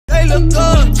look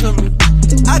up to me.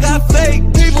 I got fake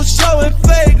people showing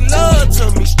fake love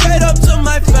to me. Straight up to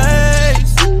my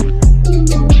face.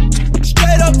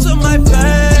 Straight up to my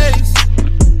face.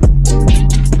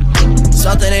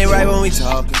 Something ain't right when we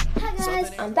talking. Hi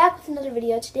guys, I'm back with another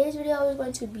video. Today's video is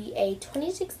going to be a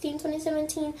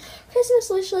 2016-2017 Christmas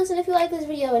wish list. And if you like this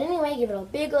video in any way, give it a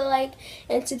big like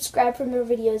and subscribe for more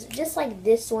videos just like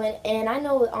this one. And I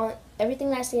know on everything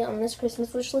that I see on this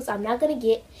Christmas wish list, I'm not going to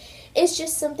get. It's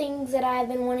just some things that I've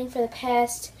been wanting for the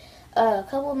past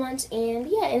couple of months, and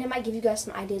yeah, and it might give you guys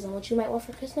some ideas on what you might want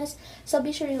for Christmas. So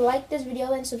be sure to like this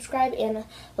video and subscribe, and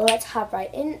let's hop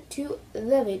right into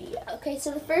the video. Okay,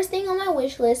 so the first thing on my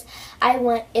wish list I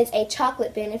want is a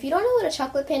chocolate pen. If you don't know what a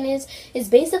chocolate pen is, it's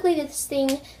basically this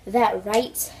thing that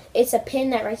writes. It's a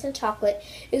pen that writes in chocolate.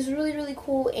 It's really, really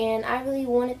cool, and I really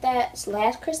wanted that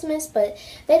last Christmas, but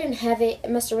they didn't have it. It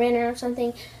must have ran out or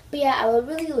something. But yeah, I would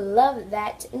really love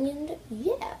that, and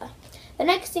yeah. The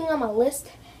next thing on my list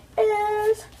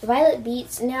is Violet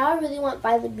Beats. Now I really want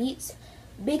Violet Beats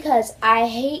because I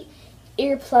hate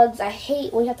earplugs. I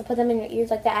hate when you have to put them in your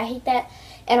ears like that. I hate that.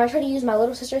 And I try to use my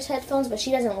little sister's headphones, but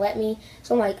she doesn't let me.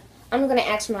 So I'm like, I'm going to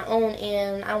ask for my own,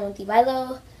 and I want the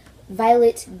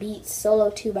Violet Beats Solo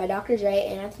 2 by Dr. Dre,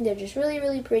 and I think they're just really,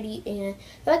 really pretty, and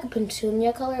they're like a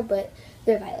petunia color, but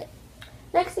they're violet.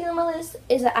 Next thing on my list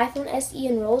is an iPhone SE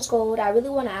in rose gold. I really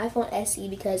want an iPhone SE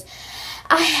because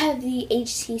I have the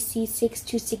HTC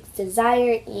 626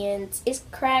 Desire, and it's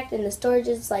cracked, and the storage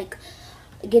is like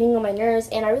getting on my nerves,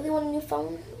 and I really want a new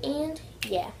phone, and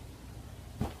yeah.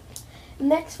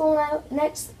 Next thing I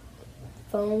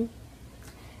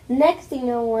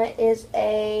want is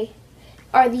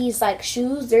are these like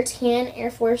shoes. They're tan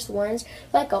Air Force Ones,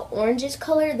 like an orangish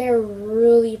color. They're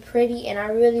really pretty, and I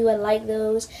really would like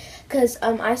those because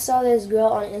I saw this girl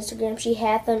on Instagram. She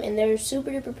had them, and they're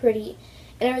super duper pretty,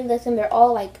 and I really like them. They're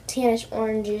all like tannish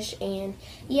orangish, and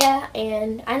yeah.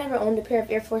 And I never owned a pair of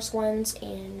Air Force Ones,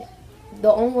 and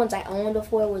the only ones I owned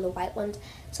before were the white ones,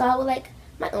 so I would like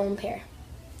my own pair.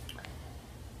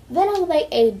 Then I would like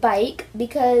a bike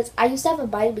because I used to have a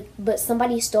bike, but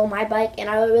somebody stole my bike, and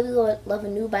I would really love a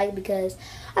new bike because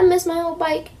I miss my old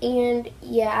bike, and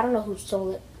yeah, I don't know who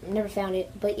stole it. Never found it,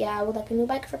 but yeah, I would like a new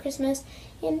bike for Christmas,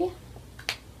 and yeah.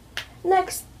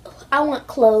 Next, I want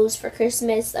clothes for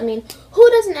Christmas. I mean, who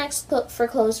doesn't ask for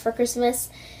clothes for Christmas?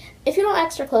 If you don't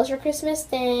ask for clothes for Christmas,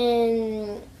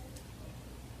 then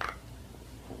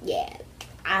yeah,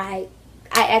 I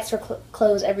ask for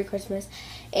clothes every Christmas.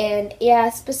 And yeah,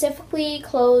 specifically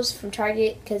clothes from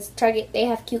Target, because Target, they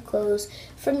have cute clothes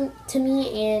to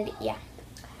me, and yeah.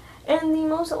 And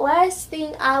the last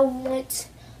thing I want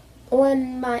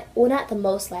on my, well, not the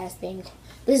most last thing,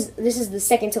 this is the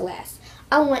second to last.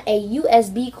 I want a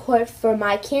USB cord for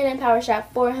my Canon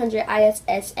PowerShot 400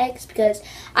 ISSX because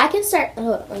I can start,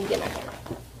 hold on, let me get my camera.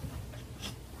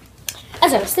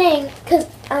 As I was saying, because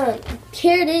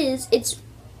here it is, it's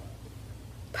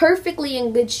perfectly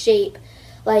in good shape.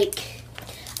 Like,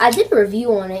 I did a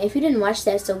review on it. If you didn't watch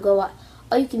that, so go watch.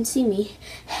 Oh, you can see me.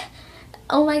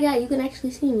 Oh my god, you can actually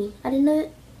see me. I didn't know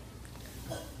it.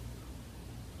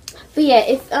 But yeah,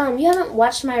 if you haven't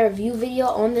watched my review video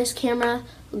on this camera,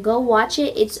 go watch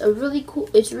it. It's really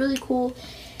cool.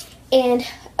 And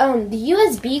the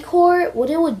USB cord,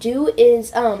 what it would do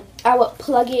is I would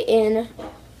plug it in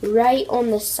right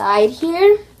on the side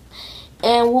here.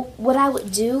 And what I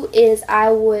would do is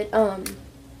I would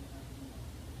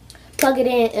plug it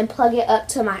in and plug it up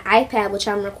to my iPad, which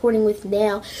I'm recording with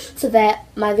now, so that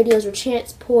my videos will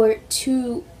transport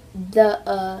to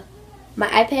the my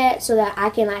iPad, so that I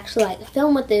can actually like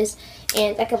film with this,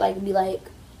 and I could like be like,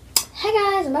 hey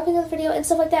guys, I'm back with another video and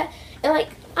stuff like that. And like,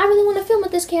 I really want to film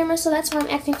with this camera, so that's why I'm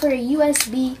asking for a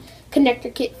USB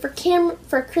connector kit for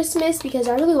Christmas, because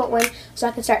I really want one so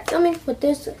I can start filming with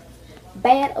this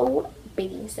bad old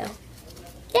baby. So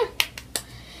yeah.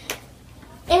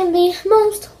 And the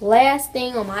last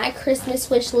thing on my Christmas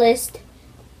wish list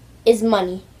is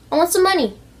money. I want some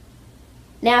money.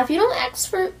 Now, if you don't ask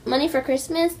for money for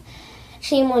Christmas,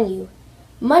 shame on you.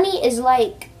 Money is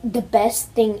like the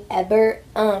best thing ever.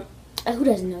 Who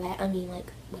doesn't know that? I mean, like,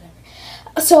 whatever.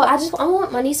 So I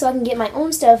want money so I can get my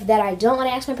own stuff that I don't want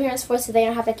to ask my parents for, so they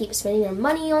don't have to keep spending their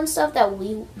money on stuff that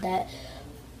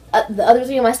the other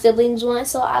three of my siblings want.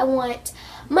 So I want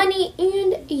money,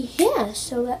 and yeah,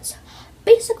 so that's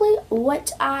basically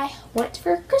what I want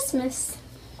for Christmas.